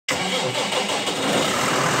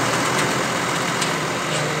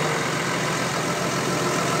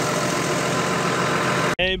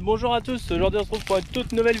Et bonjour à tous, aujourd'hui on se retrouve pour une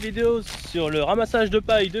toute nouvelle vidéo sur le ramassage de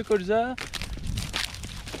paille de Colza.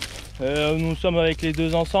 Nous sommes avec les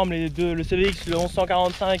deux ensembles, le CVX, le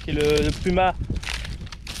 1145 et le Puma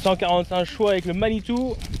 145 choix avec le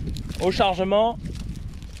Manitou au chargement.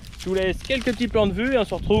 Je vous laisse quelques petits plans de vue et on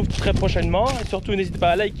se retrouve très prochainement. Et surtout n'hésitez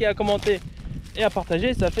pas à liker, à commenter et à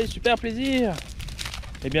partager, ça fait super plaisir.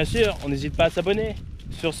 Et bien sûr, on n'hésite pas à s'abonner.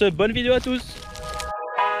 Sur ce, bonne vidéo à tous.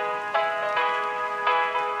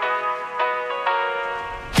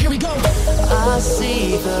 I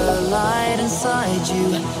see the light inside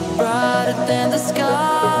you, brighter than the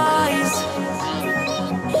skies.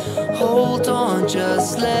 Hold on,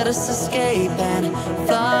 just let us escape and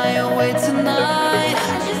fly away tonight.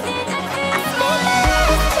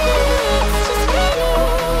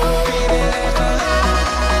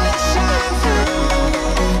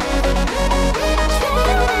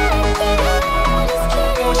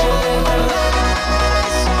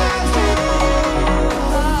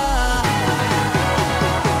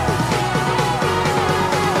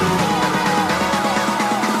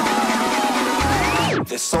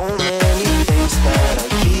 There's so many things that are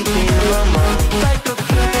keeping my mind like a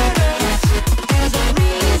past. There's a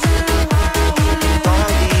reason why all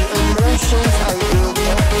the emotions I built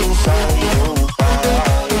up inside you.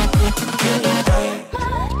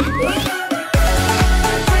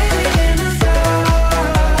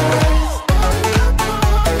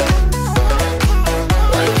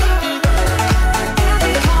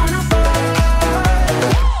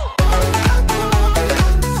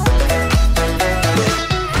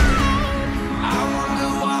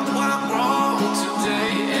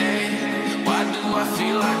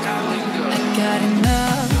 Got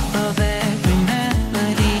enough of every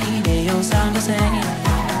melody, they all sound the same.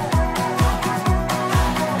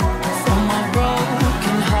 From my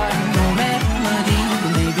broken heart, no remedy,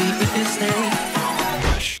 but maybe if you stay,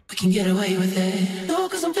 we can get away with it. No,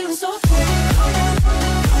 'cause I'm feeling so free.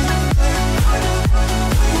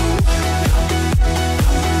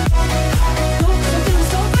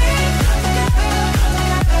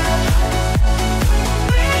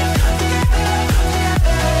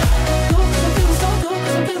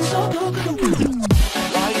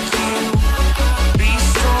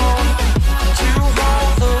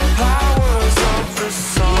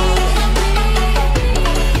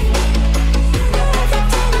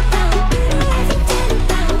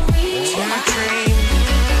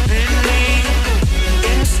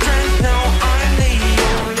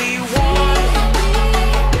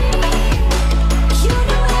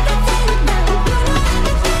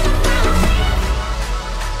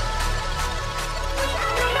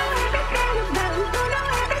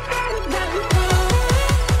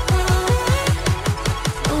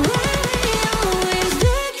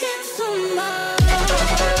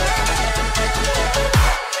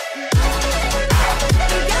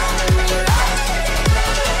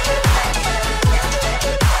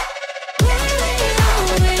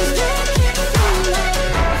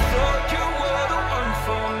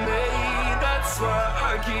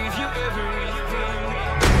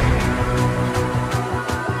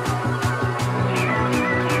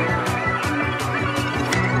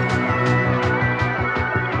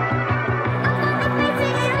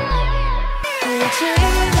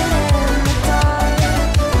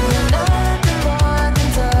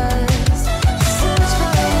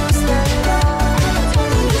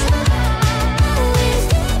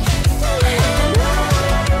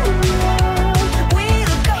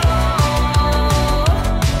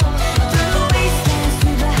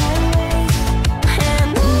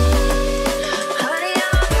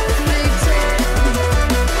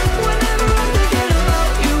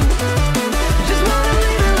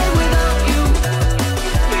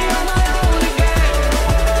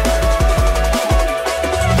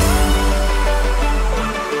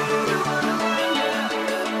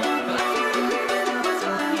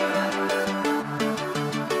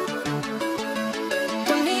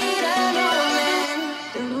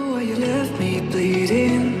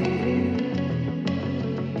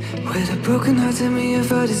 With a broken heart, tell me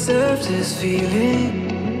if I deserve this feeling.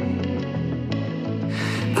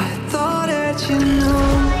 I thought that you knew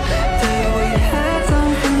that we had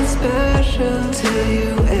something special till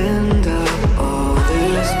you end up all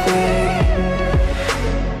this way.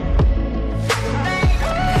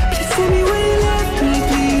 Please tell me when you left me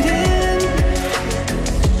bleeding.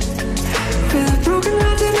 With a broken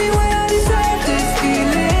heart, tell me why I deserve this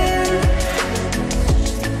feeling.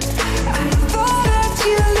 I thought that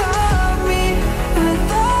you loved me, I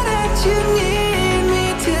thought that you need me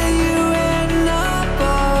till you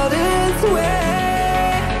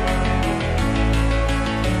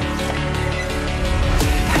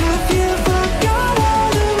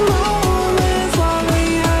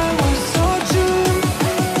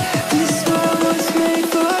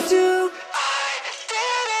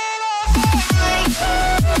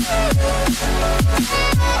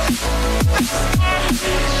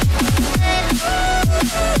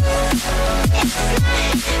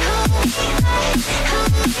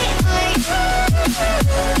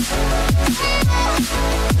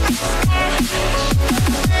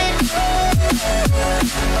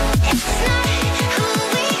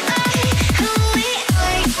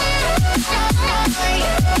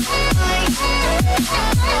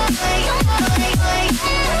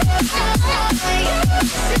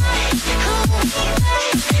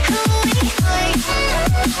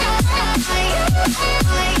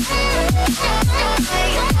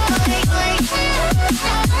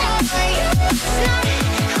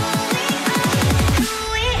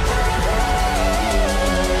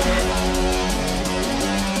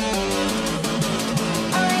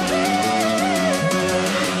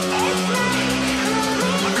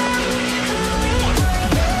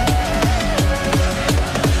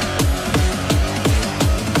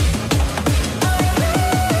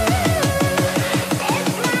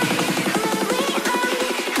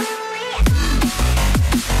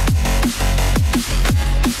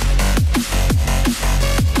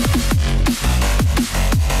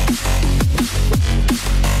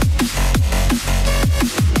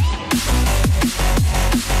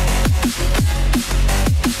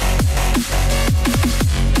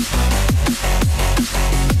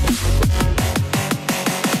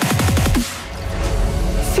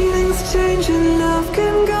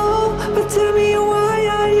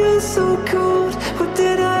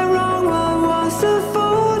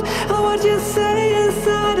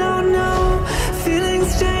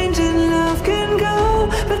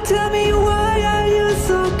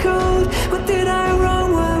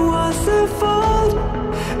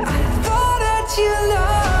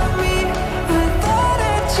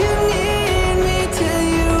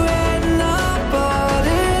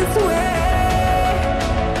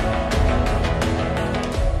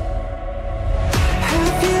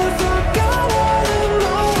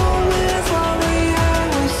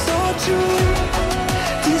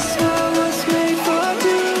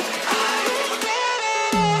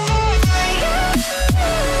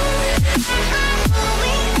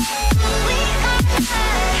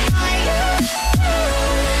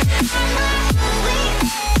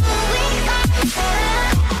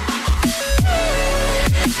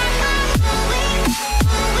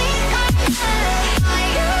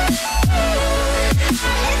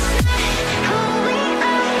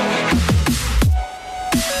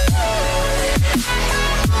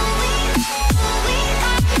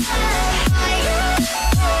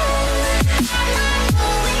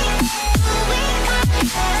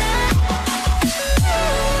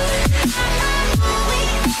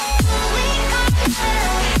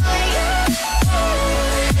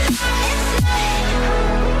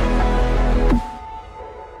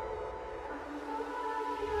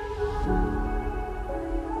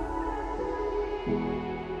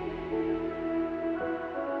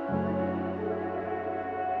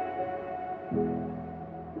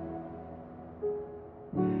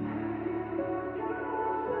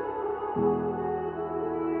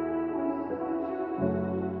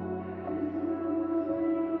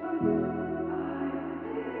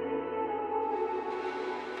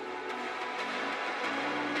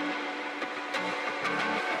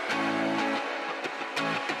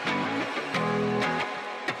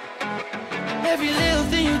Every little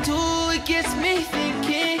thing you do, it gets me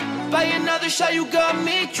thinking. Buy another shot, you got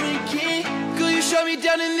me drinking. Girl, you shut me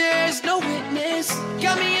down and there's no witness.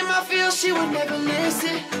 Got me in my feels, she would never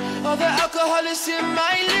listen. All the alcohol is in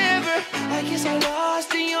my liver. I guess I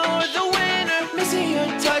lost and you're the winner. Missing your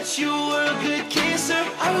touch, you were a good kisser.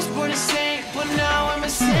 I was born a saint, but now I'm a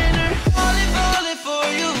sinner. Falling for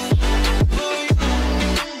you.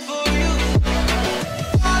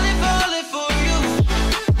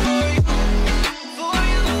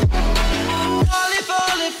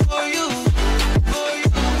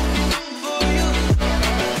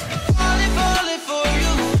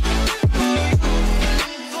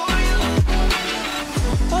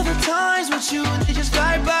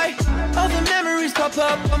 Pop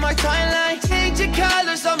up on my timeline. Change your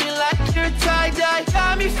colors on me like you're tie-dye.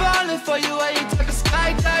 Got me falling for you, I ain't talking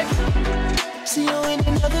skydive. See you in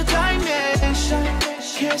another dimension.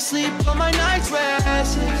 Can't sleep on my night's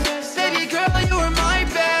rest. Baby girl, you were my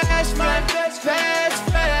best friend. Best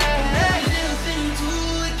friend. Every little thing you do,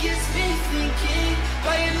 it gets me thinking.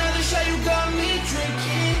 Buy another shot, you got me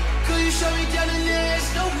drinking. Girl, you shut me down and there's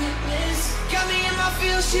no witness. Got me in my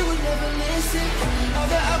feels, she would never listen. All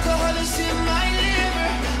the alcohol is in my liver.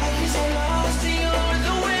 I guess I lost and you're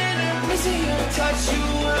the winner. Missing your touch, you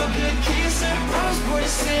were a good kisser. I was born to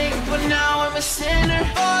sing, but now I'm a sinner.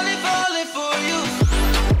 Falling for you.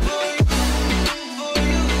 For you.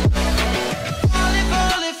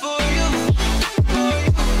 Falling for you.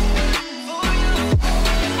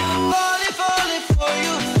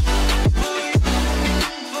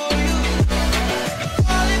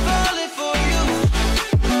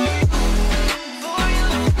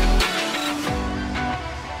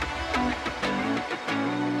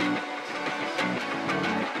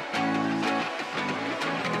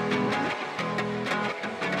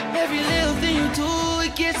 do,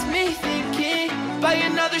 it gets me thinking. By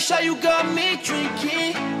another shot, you got me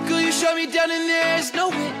drinking. Girl, you shut me down and there's no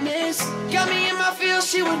witness. Got me in my feels,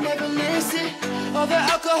 she would never listen. All the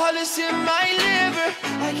alcohol is in my liver.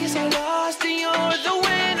 I guess I lost and you're the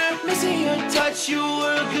winner. Missing your touch, you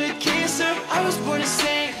were a good kisser. I was born a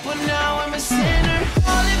saint, but now I'm a sinner.